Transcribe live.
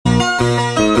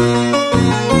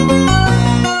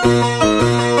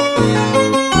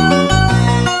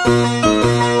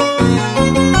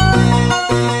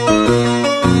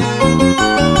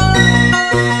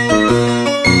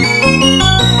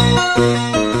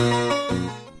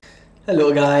Hello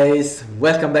guys,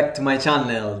 welcome back to my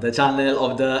channel, the channel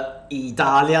of the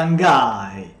Italian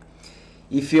guy.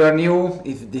 If you are new,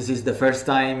 if this is the first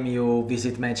time you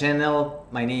visit my channel,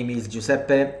 my name is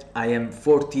Giuseppe, I am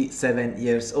 47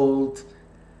 years old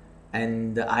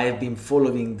and I have been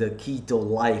following the keto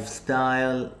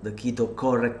lifestyle, the keto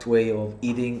correct way of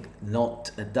eating,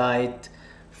 not a diet,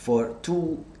 for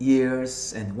 2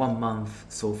 years and 1 month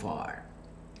so far.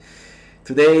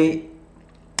 Today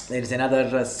there is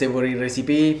another savory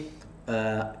recipe,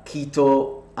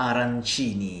 keto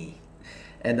arancini,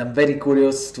 and I'm very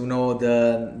curious to know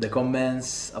the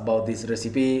comments about this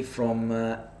recipe from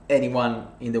anyone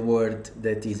in the world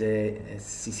that is a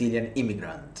Sicilian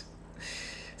immigrant.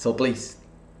 So please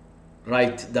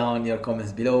write down your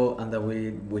comments below and I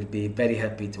will be very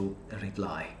happy to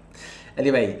reply.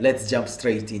 Anyway, let's jump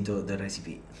straight into the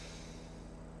recipe.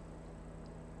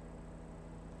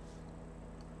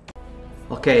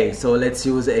 Okay, so let's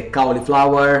use a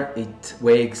cauliflower. It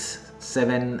weighs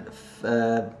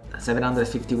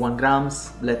 751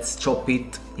 grams. Let's chop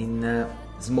it in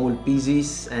small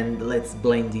pieces and let's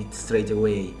blend it straight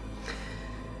away.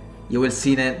 You will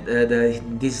see that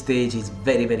this stage is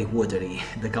very watery,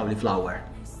 the cauliflower.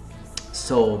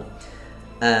 So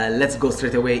let's go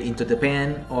straight away into the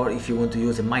pan, or if you want to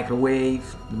use a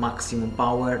microwave, maximum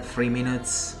power 3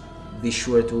 minutes. Be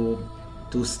sure to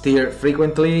stir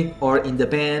frequently, or in the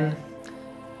pan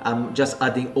I'm just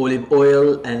adding olive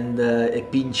oil and a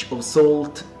pinch of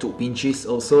salt, 2 pinches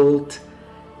of salt,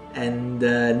 and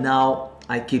now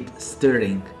I keep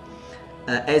stirring.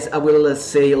 As I will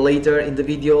say later in the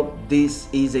video, this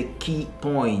is a key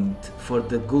point for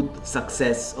the good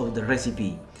success of the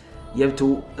recipe. You have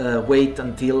to wait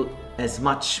until as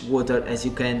much water as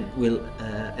you can will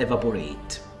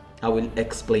evaporate. I will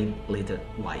explain later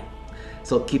why.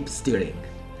 So keep stirring.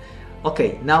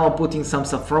 Okay, now I'm putting some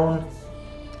saffron.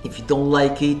 If you don't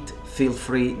like it, feel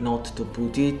free not to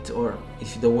put it, or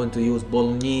if you don't want to use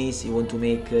bolognese, you want to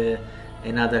make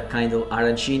another kind of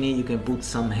arancini, you can put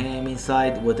some ham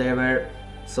inside, whatever.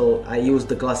 So I use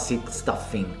the classic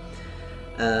stuffing.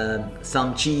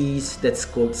 Some cheese, that's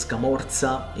called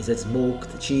scamorza, is a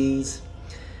smoked cheese.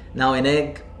 Now an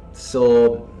egg.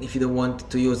 So if you don't want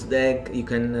to use the egg, you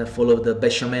can follow the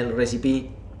bechamel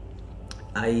recipe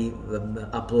I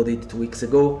uploaded 2 weeks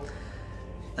ago,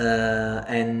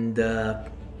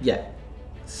 yeah,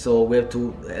 so we have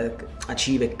to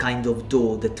achieve a kind of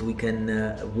dough that we can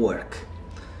work,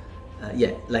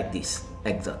 yeah, like this,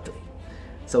 exactly.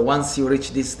 So once you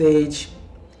reach this stage,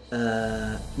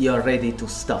 you are ready to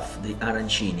stuff the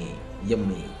arancini.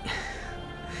 Yummy.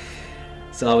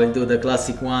 So I will do the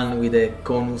classic one with a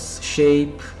conus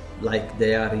shape like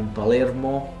they are in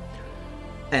Palermo,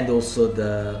 and also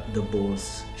the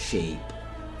balls shape.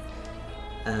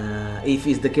 If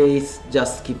it's the case,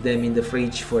 just keep them in the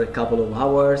fridge for a couple of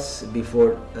hours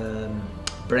before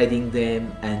breading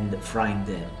them and frying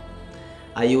them.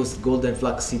 I used golden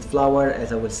flaxseed flour,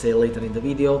 as I will say later in the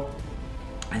video,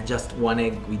 and just 1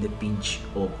 egg with a pinch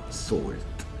of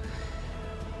salt.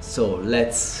 So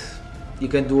you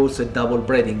can do also double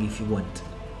breading if you want,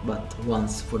 but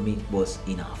once for me was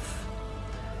enough.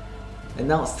 And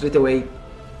now straight away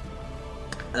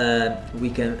we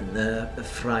can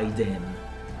fry them.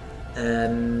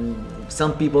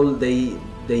 Some people they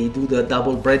do the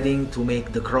double breading to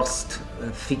make the crust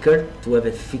thicker, to have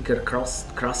a thicker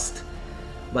crust,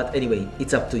 but anyway,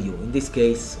 it's up to you. In this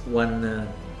case,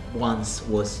 once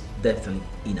was definitely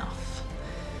enough.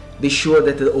 Be sure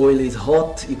that the oil is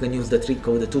hot. You can use the trick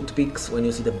of the toothpicks. When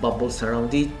you see the bubbles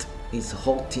around it, it's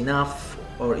hot enough,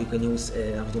 or you can use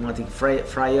an automatic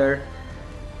fryer.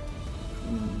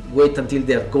 Wait until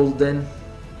they are golden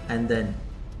and then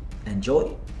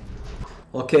enjoy.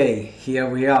 Okay, here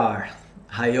we are.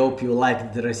 I hope you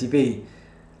liked the recipe.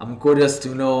 I'm curious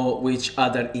to know which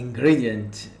other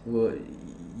ingredient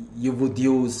you would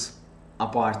use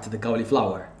apart the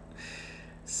cauliflower.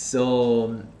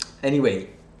 So anyway,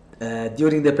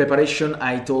 during the preparation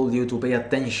I told you to pay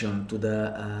attention to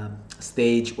the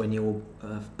stage when you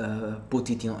put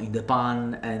it in the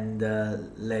pan and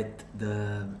let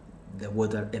the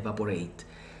water evaporate.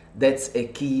 That's a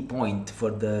key point for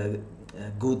the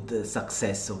good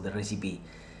success of the recipe.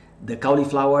 The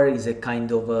cauliflower is a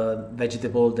kind of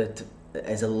vegetable that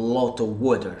has a lot of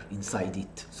water inside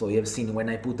it. So you have seen when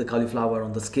I put the cauliflower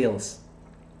on the scales,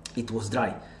 it was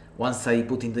dry. Once I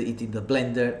put it in the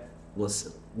blender, it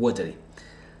was watery.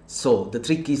 So the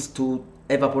trick is to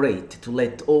evaporate, to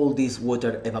let all this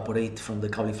water evaporate from the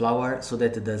cauliflower so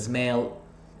that the smell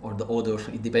or the odor,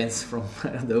 it depends from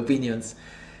the opinions,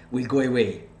 will go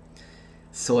away.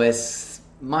 So as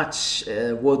much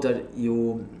water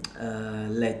you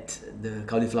let the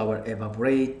cauliflower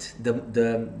evaporate,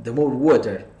 the more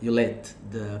water you let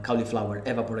the cauliflower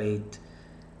evaporate,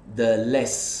 the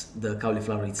less the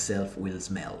cauliflower itself will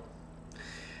smell.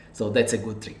 So that's a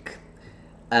good trick.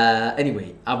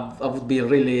 Anyway, I would be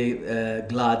really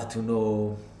glad to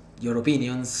know your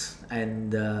opinions,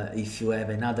 and if you have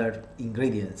another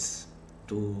ingredients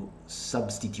to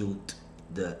substitute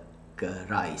the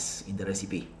rice in the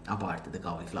recipe apart the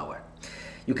cauliflower.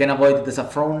 You can avoid the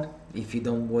saffron. If you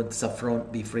don't want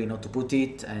saffron, be free not to put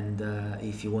it, and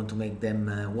if you want to make them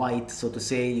white, so to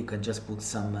say, you can just put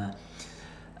some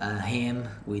ham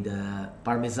with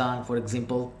parmesan, for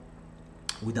example,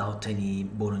 without any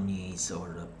bolognese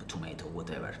or tomato,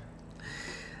 whatever.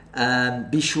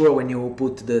 Be sure when you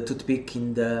put the toothpick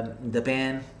in the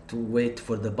pan to wait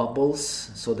for the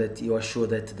bubbles, so that you are sure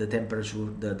that the temperature,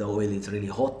 the oil is really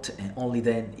hot, and only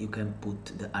then you can put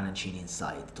the arancini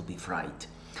inside to be fried.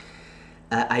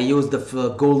 I use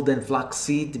the golden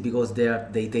flaxseed because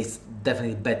they taste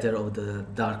definitely better of the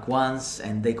dark ones,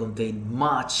 and they contain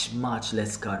much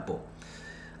less carbo.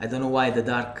 I don't know why the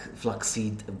dark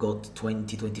flaxseed have got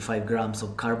 20-25 grams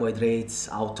of carbohydrates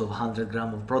out of 100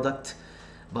 grams of product,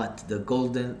 but the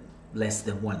golden less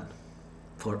than 1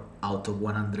 out of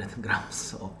 100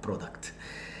 grams of product.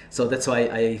 So that's why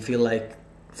I feel like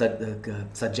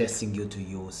suggesting you to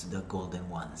use the golden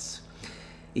ones.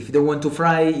 If you don't want to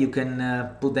fry, you can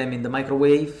put them in the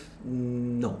microwave.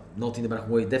 No, not in the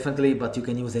microwave definitely, but you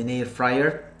can use an air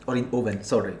fryer or in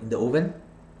the oven.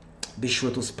 Be sure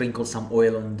to sprinkle some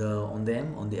oil on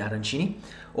the arancini,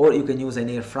 or you can use an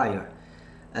air fryer.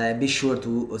 Be sure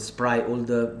to spray all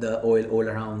the oil all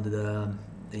around the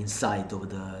inside of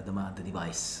the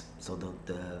device, so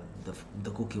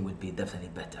the cooking will be definitely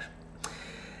better.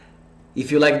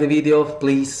 If you like the video,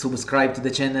 please subscribe to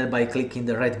the channel by clicking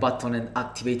the red button and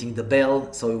activating the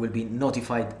bell, so you will be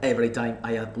notified every time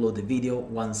I upload a video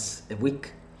once a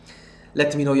week.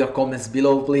 Let me know your comments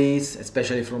below, please,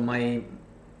 especially from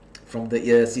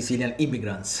the Sicilian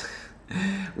immigrants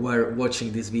who are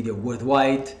watching this video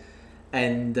worldwide.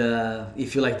 And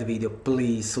if you like the video,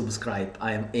 please subscribe.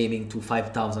 I am aiming to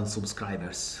 5,000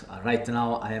 subscribers. Right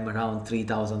now I am around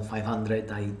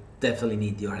 3,500. I definitely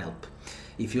need your help.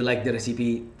 If you like the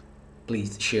recipe,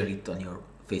 please share it on your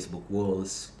Facebook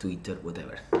walls, Twitter,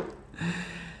 whatever.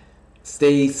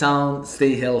 Stay sound,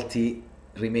 stay healthy,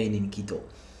 remain in keto.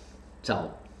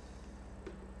 Ciao.